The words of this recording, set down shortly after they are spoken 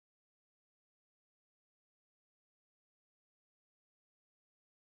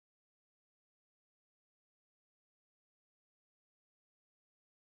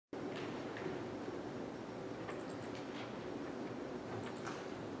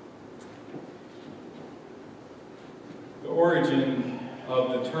origin of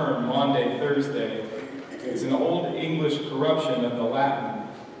the term Maundy, Thursday, is an Old English corruption of the Latin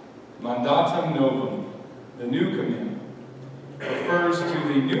mandatum novum, the new command. It refers to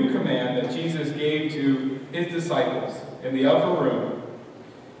the new command that Jesus gave to his disciples in the upper room.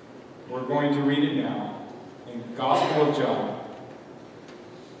 We're going to read it now in the Gospel of John.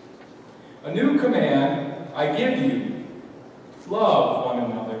 A new command I give you, love one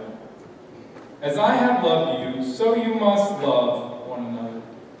another. As I have loved you, so you must love one another.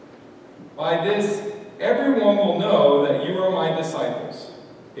 By this, everyone will know that you are my disciples,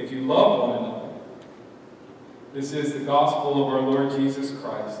 if you love one another. This is the gospel of our Lord Jesus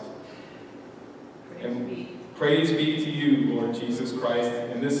Christ. And praise be to you, Lord Jesus Christ.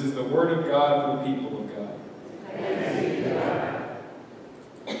 And this is the word of God for the people of God. Thanks be to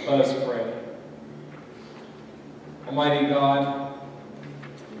God. Let us pray. Almighty God,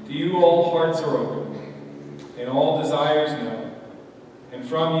 to you all hearts are open, and all desires known, and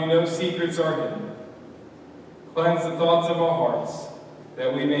from you no secrets are hidden. Cleanse the thoughts of our hearts,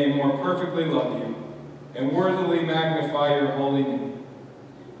 that we may more perfectly love you, and worthily magnify your holy name,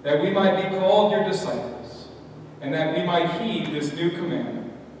 that we might be called your disciples, and that we might heed this new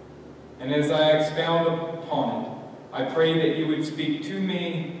commandment. And as I expound upon it, I pray that you would speak to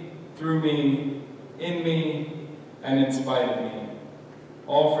me, through me, in me, and in spite of me,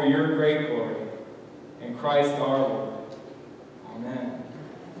 all for your great glory, in Christ our Lord. Amen.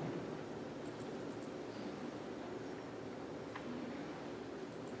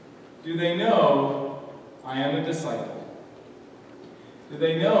 Do they know I am a disciple? Do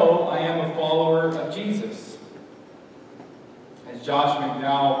they know I am a follower of Jesus? As Josh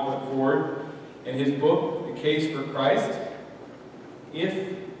McDowell put forward in his book, The Case for Christ,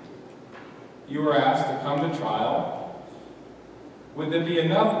 if you were asked to come to trial, would there be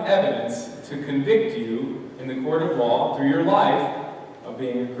enough evidence to convict you in the court of law through your life of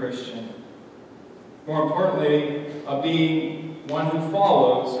being a Christian? More importantly, of being one who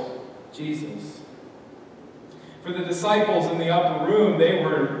follows Jesus. For the disciples in the upper room, they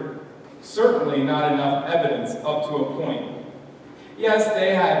were certainly not enough evidence up to a point. Yes,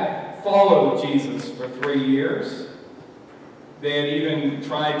 they had followed Jesus for 3 years. They had even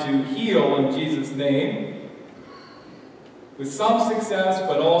tried to heal in Jesus' name, with some success,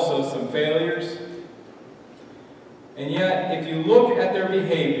 but also some failures. And yet, if you look at their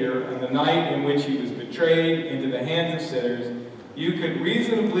behavior on the night in which he was betrayed into the hands of sinners, you could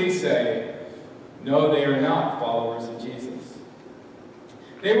reasonably say, no, they are not followers of Jesus.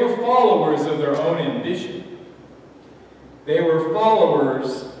 They were followers of their own ambition. They were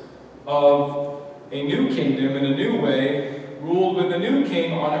followers of a new kingdom in a new way, ruled with a new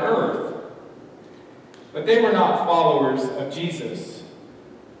king on earth. But they were not followers of Jesus,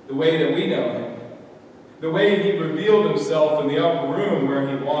 the way that we know him, the way he revealed himself in the upper room where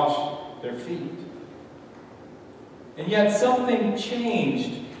he washed their feet. And yet something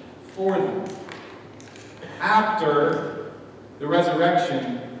changed for them. After the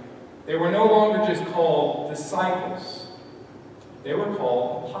resurrection, they were no longer just called disciples. They were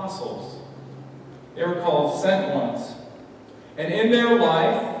called apostles. They were called sent ones. And in their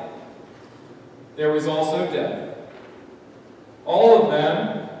life, there was also death. All of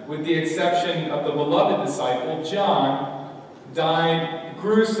them, with the exception of the beloved disciple, John, died a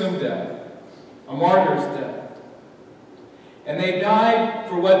gruesome death, a martyr's death. And they died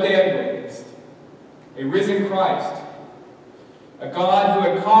for what they had witnessed, a risen Christ, a God who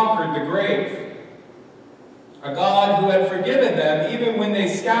had conquered the grave, a God who had forgiven them even when they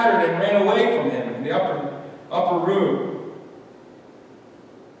scattered and ran away from him in the upper room.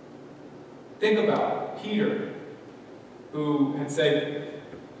 Think about it. Peter, who had said,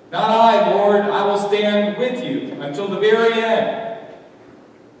 "Not I, Lord, I will stand with you until the very end."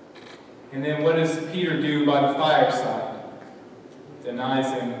 And then what does Peter do by the fireside?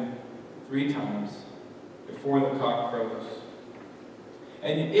 Denies him 3 times before the cock crows.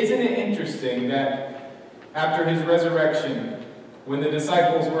 And isn't it interesting that after his resurrection, when the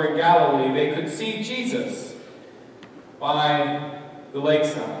disciples were in Galilee, they could see Jesus by the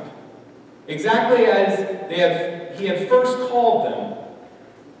lakeside, exactly as he had first called them,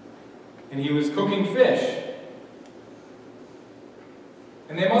 and he was cooking fish.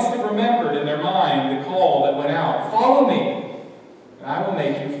 And they must have remembered in their mind the call that went out, "Follow me, and I will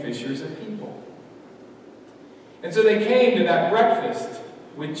make you fishers of people." And so they came to that breakfast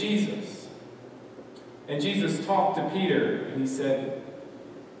with Jesus. And Jesus talked to Peter, and he said,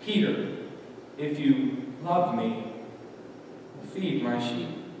 "Peter, if you love me, feed my sheep."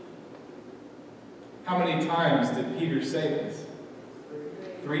 How many times did Peter say this?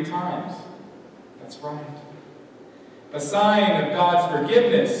 3 times. That's right. a sign of God's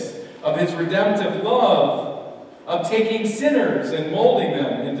forgiveness, of his redemptive love, of taking sinners and molding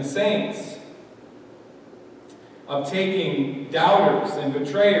them into saints, of taking doubters and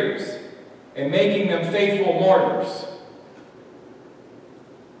betrayers and making them faithful martyrs.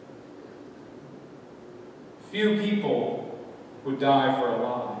 Few people would die for a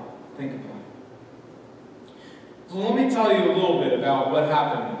lie. Think about it. So let me tell you a little bit about what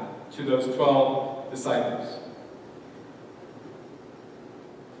happened to those 12 disciples.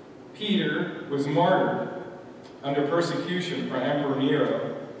 Peter was martyred under persecution from Emperor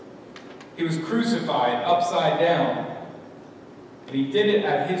Nero. He was crucified upside down, and he did it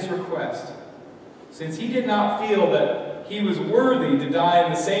at his request, since he did not feel that he was worthy to die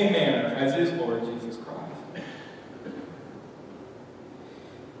in the same manner as his Lord Jesus Christ.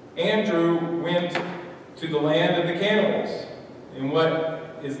 Andrew went to the land of the cannibals in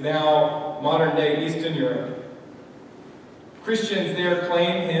what is now modern-day Eastern Europe. Christians there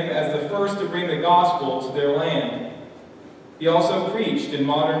claimed him as the first to bring the gospel to their land. He also preached in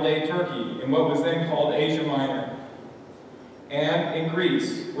modern-day Turkey, in what was then called Asia Minor, and in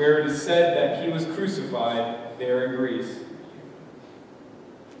Greece, where it is said that he was crucified there in Greece.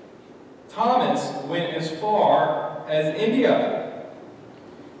 Thomas went as far as India,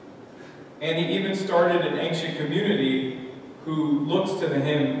 and he even started an ancient community who looks to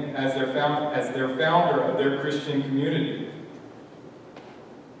him as their founder of their Christian community.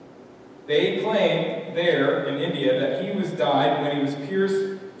 They claimed there in India that he was died when he was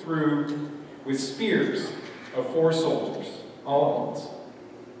pierced through with spears of 4 soldiers, all at once.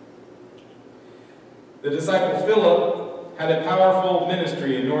 The disciple Philip had a powerful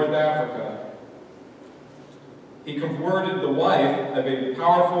ministry in North Africa. He converted the wife of a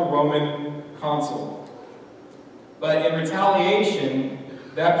powerful Roman consul. But in retaliation,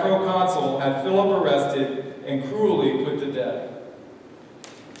 that proconsul had Philip arrested and cruelly put to death.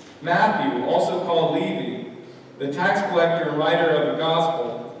 Matthew, also called Levi, the tax collector and writer of the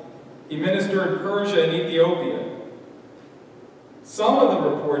gospel, he ministered in Persia and Ethiopia. Some of the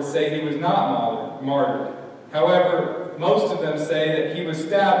reports say he was not martyred. However, most of them say that he was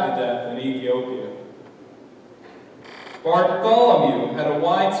stabbed to death in Ethiopia. Bartholomew had a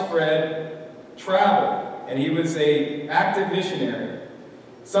widespread travel, and he was an active missionary.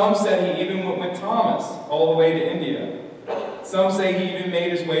 Some said he even went with Thomas all the way to India. Some say he even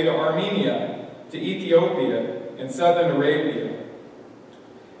made his way to Armenia, to Ethiopia, and southern Arabia.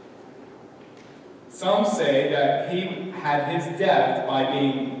 Some say that he had his death by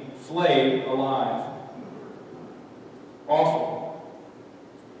being flayed alive. Awful.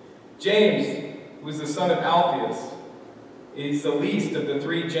 James was the son of Alphaeus. He's the least of the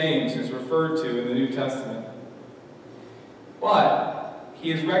 3 James who's referred to in the New Testament. But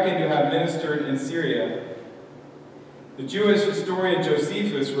he is reckoned to have ministered in Syria. The Jewish historian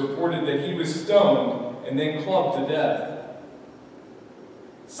Josephus reported that he was stoned and then clubbed to death.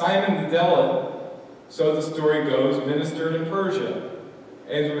 Simon the Zealot, so the story goes, ministered in Persia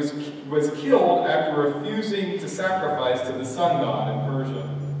and was killed after refusing to sacrifice to the sun god in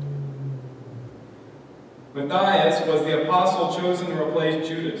Persia. Matthias was the apostle chosen to replace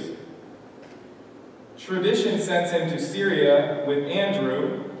Judas. Tradition sends him to Syria with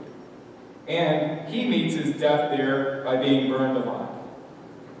Andrew, and he meets his death there by being burned alive.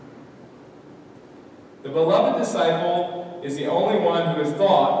 The beloved disciple is the only one who is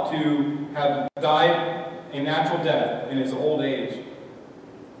thought to have died a natural death in his old age.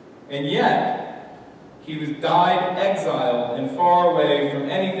 And yet, he was died exiled and far away from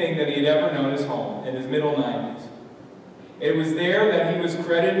anything that he had ever known as home in his middle 90s. It was there that he was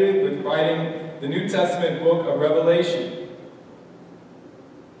credited with writing the New Testament book of Revelation.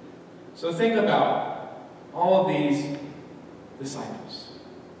 So think about all of these disciples.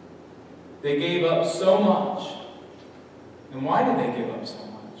 They gave up so much. And why did they give up so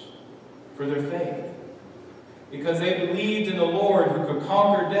much? For their faith. Because they believed in the Lord who could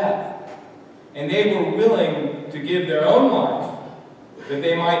conquer death. And they were willing to give their own life that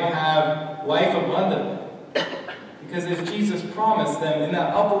they might have life abundant. Because as Jesus promised them in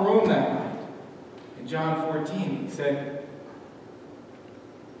that upper room that night, in John 14, he said,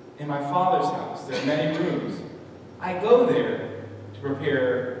 "In my Father's house there are many rooms. I go there to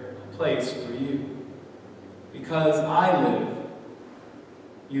prepare a place for you. Because I live,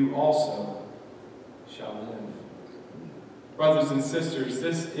 you also shall live." Brothers and sisters,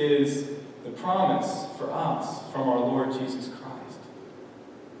 this is the promise for us from our Lord Jesus Christ.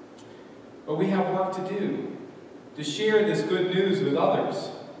 But we have work to do to share this good news with others.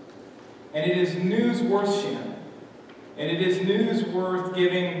 And it is news worth sharing. And it is news worth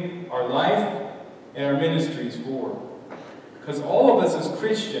giving our life and our ministries for. Because all of us as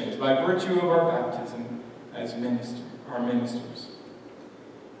Christians, by virtue of our baptism, as our ministers,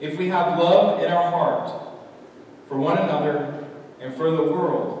 if we have love in our heart for one another and for the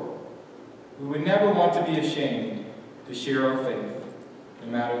world, we would never want to be ashamed to share our faith,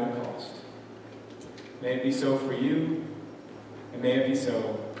 no matter the cost. May it be so for you, and may it be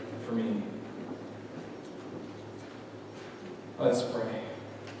so for me. Let us pray.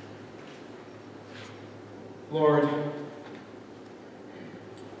 Lord,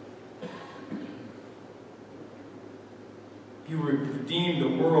 you redeemed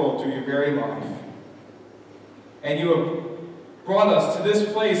the world through your very life. And you have brought us to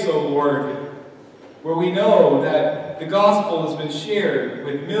this place, O Lord, where we know that the gospel has been shared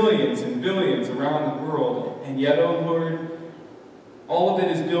with millions and billions around the world. And yet, O Lord, all of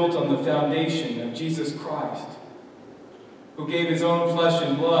it is built on the foundation of Jesus Christ, who gave his own flesh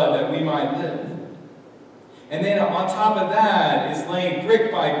and blood that we might live. And then on top of that is laying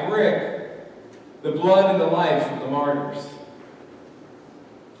brick by brick the blood and the life of the martyrs.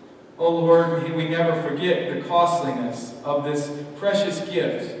 Oh Lord, may we never forget the costliness of this precious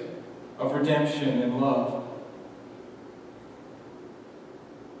gift of redemption and love.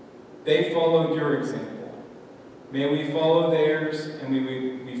 They followed your example. May we follow theirs, and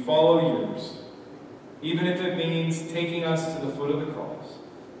we follow yours, even if it means taking us to the foot of the cross.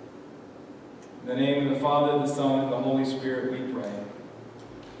 In the name of the Father, the Son, and the Holy Spirit we pray.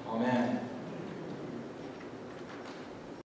 Amen.